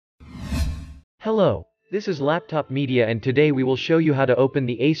Hello, this is Laptop Media and today we will show you how to open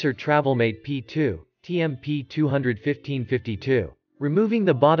the Acer TravelMate P2, TMP215-53. Removing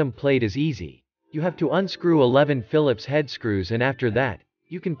the bottom plate is easy. You have to unscrew 11 Phillips head screws and after that,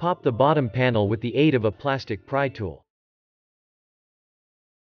 you can pop the bottom panel with the aid of a plastic pry tool.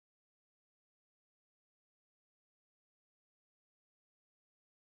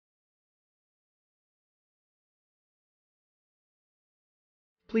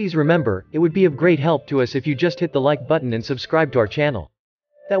 Please remember, it would be of great help to us if you just hit the like button and subscribe to our channel.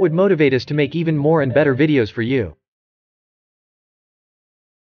 That would motivate us to make even more and better videos for you.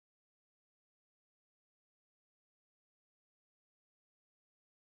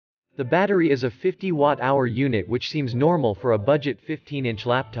 The battery is a 50 watt-hour unit which seems normal for a budget 15-inch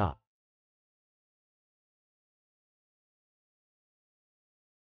laptop.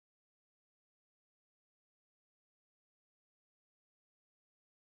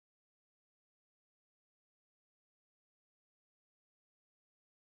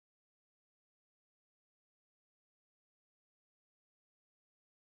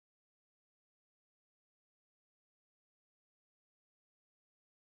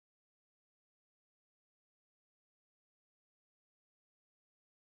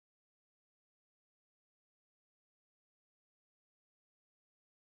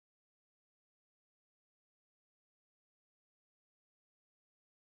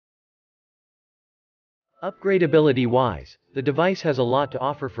 Upgradeability-wise, the device has a lot to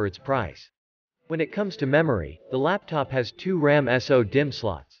offer for its price. When it comes to memory, the laptop has 2 RAM SO-DIMM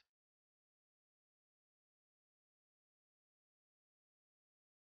slots.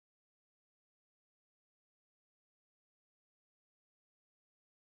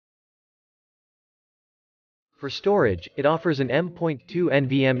 For storage, it offers an M.2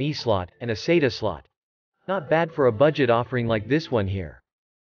 NVMe slot and a SATA slot. Not bad for a budget offering like this one here.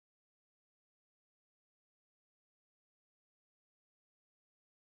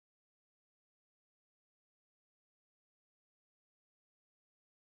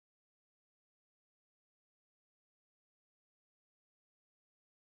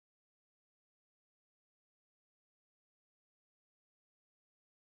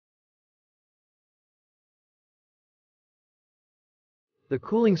 The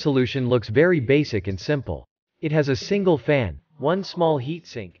cooling solution looks very basic and simple. It has a single fan, one small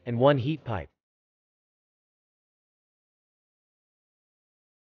heatsink, and one heat pipe.